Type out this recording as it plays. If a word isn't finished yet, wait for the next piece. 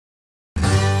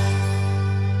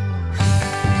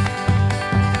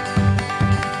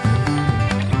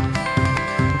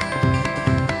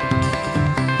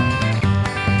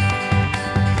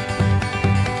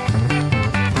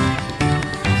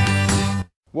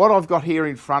what I've got here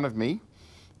in front of me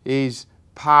is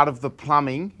part of the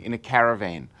plumbing in a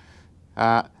Caravan.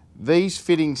 These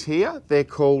fittings here, they're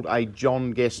called a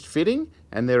John Guest fitting,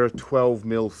 and they're a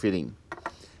 12mm fitting.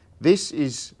 This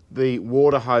is the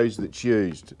water hose that's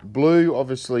used. Blue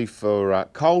obviously for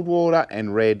cold water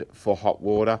and red for hot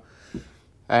water.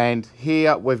 And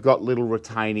here we've got little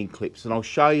retaining clips, and I'll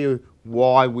show you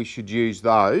why we should use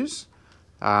those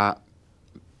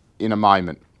in a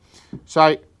moment.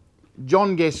 So,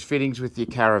 John Guest fittings with your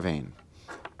Caravan.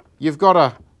 You've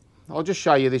got I'll just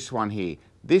show you this one here.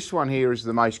 This one here is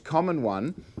the most common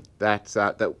one that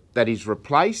is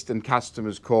replaced and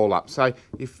customers call up. So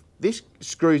if this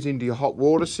screws into your hot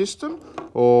water system,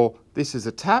 or this is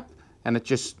a tap and it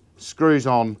just screws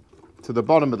on to the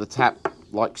bottom of the tap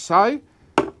like so,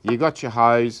 you got your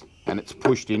hose and it's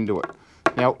pushed into it.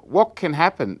 Now what can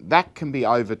happen, that can be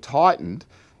over tightened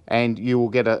and you will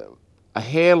get a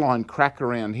hairline crack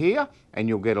around here and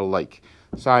you'll get a leak.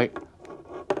 So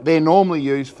they're normally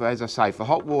used for, as I say, for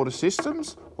hot water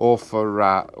systems or for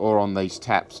or on these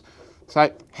taps. So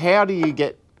how do you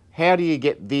get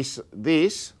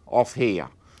this off here?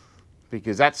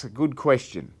 Because that's a good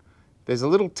question. There's a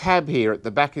little tab here at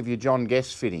the back of your John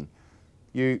Guest fitting.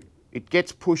 It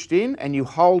gets pushed in and you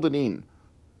hold it in.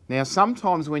 Now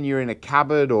sometimes when you're in a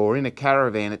cupboard or in a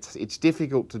Caravan, it's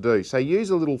difficult to do. So use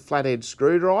a little flathead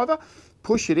screwdriver,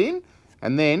 push it in,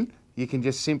 and then you can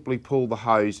just simply pull the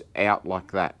hose out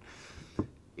like that.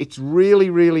 It's really,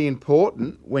 really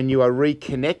important when you are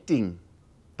reconnecting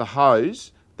the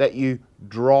hose that you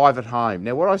drive it home.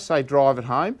 Now, when I say drive it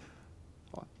home,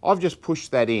 I've just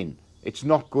pushed that in. It's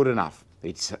not good enough.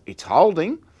 It's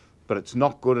holding, but it's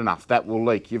not good enough. That will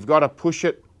leak. You've got to push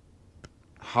it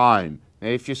home. Now,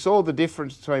 if you saw the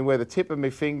difference between where the tip of my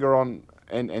finger on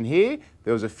and here,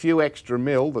 there was a few extra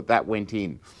mil that went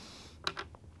in.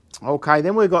 Okay,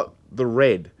 then we've got the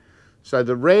red. So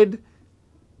the red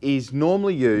is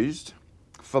normally used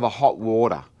for the hot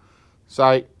water.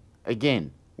 So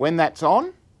again, when that's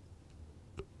on,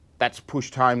 that's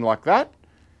pushed home like that.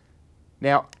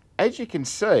 Now, as you can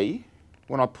see,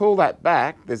 when I pull that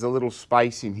back, there's a little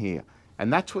space in here.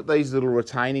 And that's what these little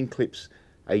retaining clips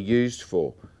are used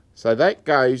for. So that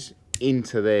goes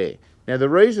into there. Now, the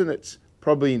reason it's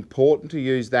probably important to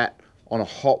use that on a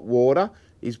hot water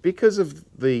is because of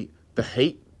the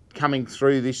heat coming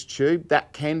through this tube.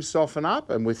 That can soften up,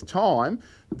 and with time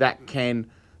that can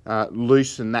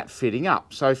loosen that fitting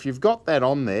up. So if you've got that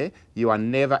on there, you are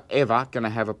never ever going to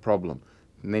have a problem.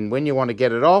 And then when you want to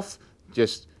get it off,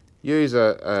 just use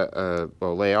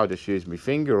well there, I just use my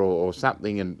finger or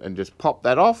something and just pop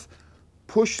that off,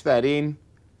 push that in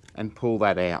and pull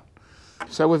that out.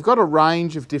 So we've got a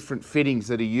range of different fittings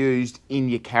that are used in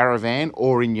your Caravan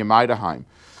or in your motorhome.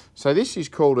 So this is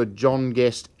called a John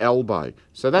Guest elbow.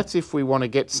 So that's if we want to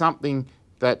get something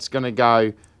that's going to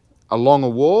go along a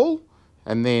wall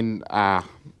and then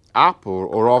up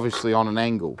or obviously on an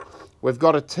angle. We've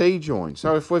got a T-join.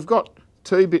 So if we've got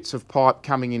two bits of pipe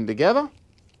coming in together,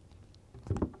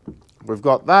 we've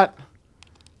got that,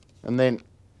 and then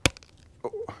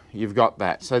you've got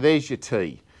that. So there's your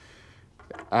T.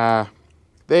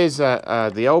 There's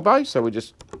the elbow, so we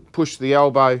just push the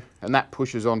elbow and that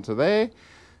pushes onto there.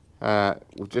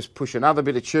 We'll just push another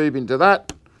bit of tube into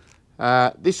that.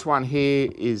 This one here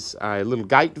is a little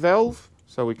gate valve,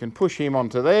 so we can push him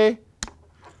onto there.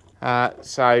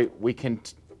 So we can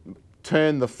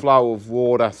turn the flow of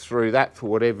water through that for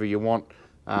whatever you want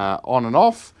on and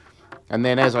off. And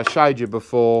then, as I showed you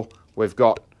before, we've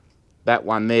got that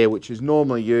one there, which is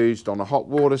normally used on a hot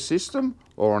water system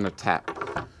or on a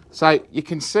tap. So you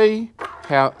can see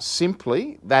how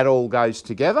simply that all goes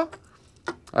together.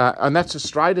 And that's a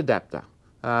straight adapter.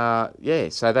 Yeah,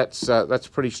 so that's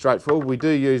pretty straightforward. We do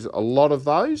use a lot of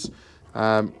those.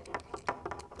 So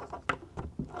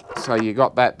you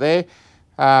got that there.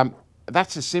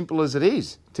 That's as simple as it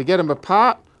is. To get them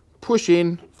apart, push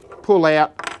in, pull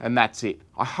out, and that's it.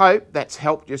 I hope that's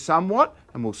helped you somewhat,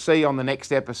 and we'll see you on the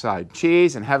next episode.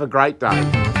 Cheers and have a great day.